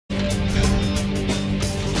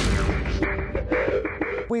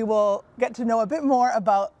We will get to know a bit more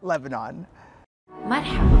about Lebanon.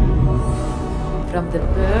 مرحبا. From the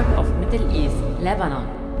pearl of Middle East, Lebanon.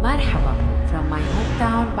 مرحبا. From my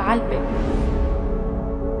hometown, Baalbek.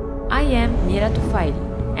 I am Mira AL TOUFAILY,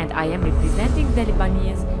 and I am representing the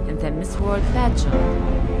Lebanese in the Miss World pageant.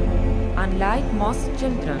 Unlike most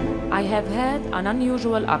children, I have had an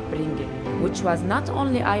unusual upbringing, which was not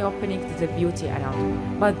only eye-opening to the beauty around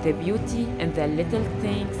me, but the beauty in the little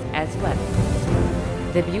things as well.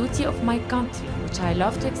 The beauty of my country, which I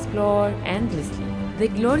love to explore endlessly. The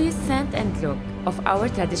glorious scent and look of our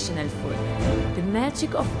traditional food. The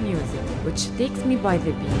magic of music, which takes me by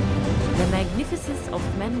the beat. The magnificence of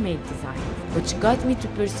man-made design, which got me to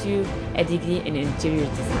pursue a degree in interior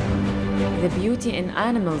design. The beauty in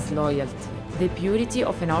animals' loyalty. The purity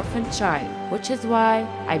of an orphan child, which is why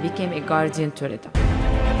I became a guardian to Rida.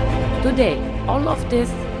 Today, all of this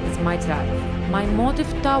is my drive, my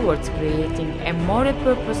motive towards creating a moral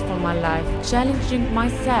purpose for my life, challenging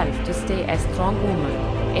myself to stay a strong woman,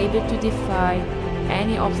 able to defy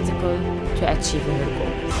any obstacle to achieve her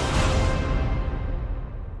goals.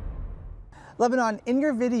 Lebanon, in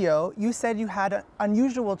your video, you said you had an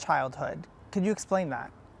unusual childhood. Could you explain that?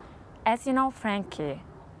 As you know, Frankie,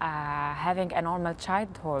 having a normal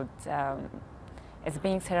childhood is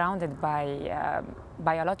being surrounded by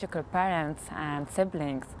biological parents and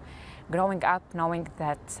siblings, growing up knowing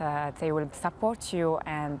that they will support you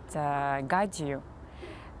and guide you.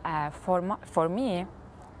 For me,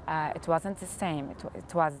 it wasn't the same.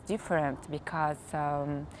 It was different because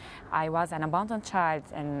I was an abandoned child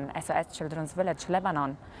in SOS Children's Village,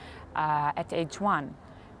 Lebanon, at age 1.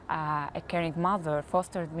 A caring mother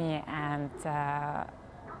fostered me, and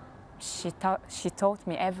she taught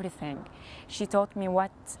me everything. She taught me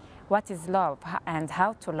what is love and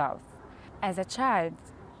how to love. As a child,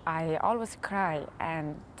 I always cry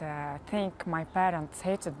and think my parents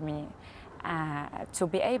hated me to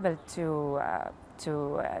be able to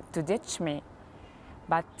ditch me.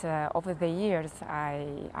 But over the years,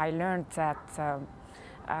 I learned that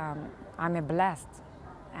I'm blessed,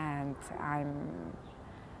 and I'm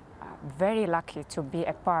very lucky to be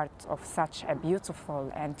a part of such a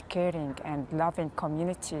beautiful and caring and loving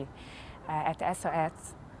community at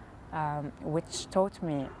SOS, which taught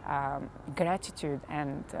me gratitude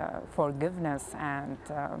and forgiveness and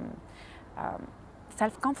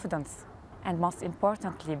self-confidence, and most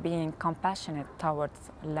importantly, being compassionate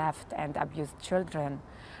towards left and abused children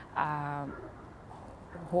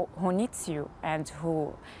who needs you and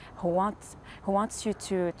who wants you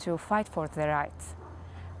to fight for their rights.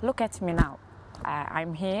 Look at me now.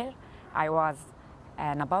 I'm here. I was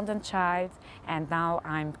an abandoned child, and now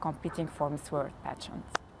I'm competing for Miss World pageant.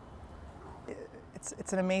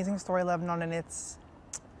 It's an amazing story, Lebanon, and it's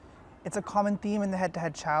a common theme in the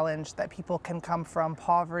head-to-head challenge that people can come from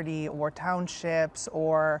poverty or townships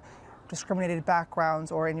or discriminated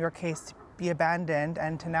backgrounds, or in your case, be abandoned,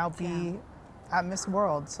 and to now be at Miss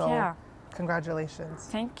World. So congratulations.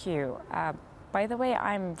 Thank you. By the way,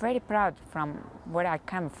 I'm very proud from where I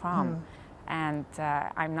come from, and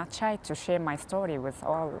I'm not shy to share my story with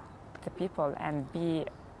all the people and be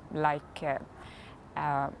like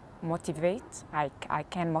motivate. I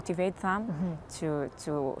can motivate them to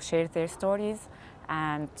share their stories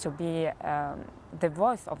and to be the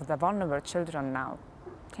voice of the vulnerable children now.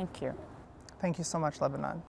 Thank you. Thank you so much, Lebanon.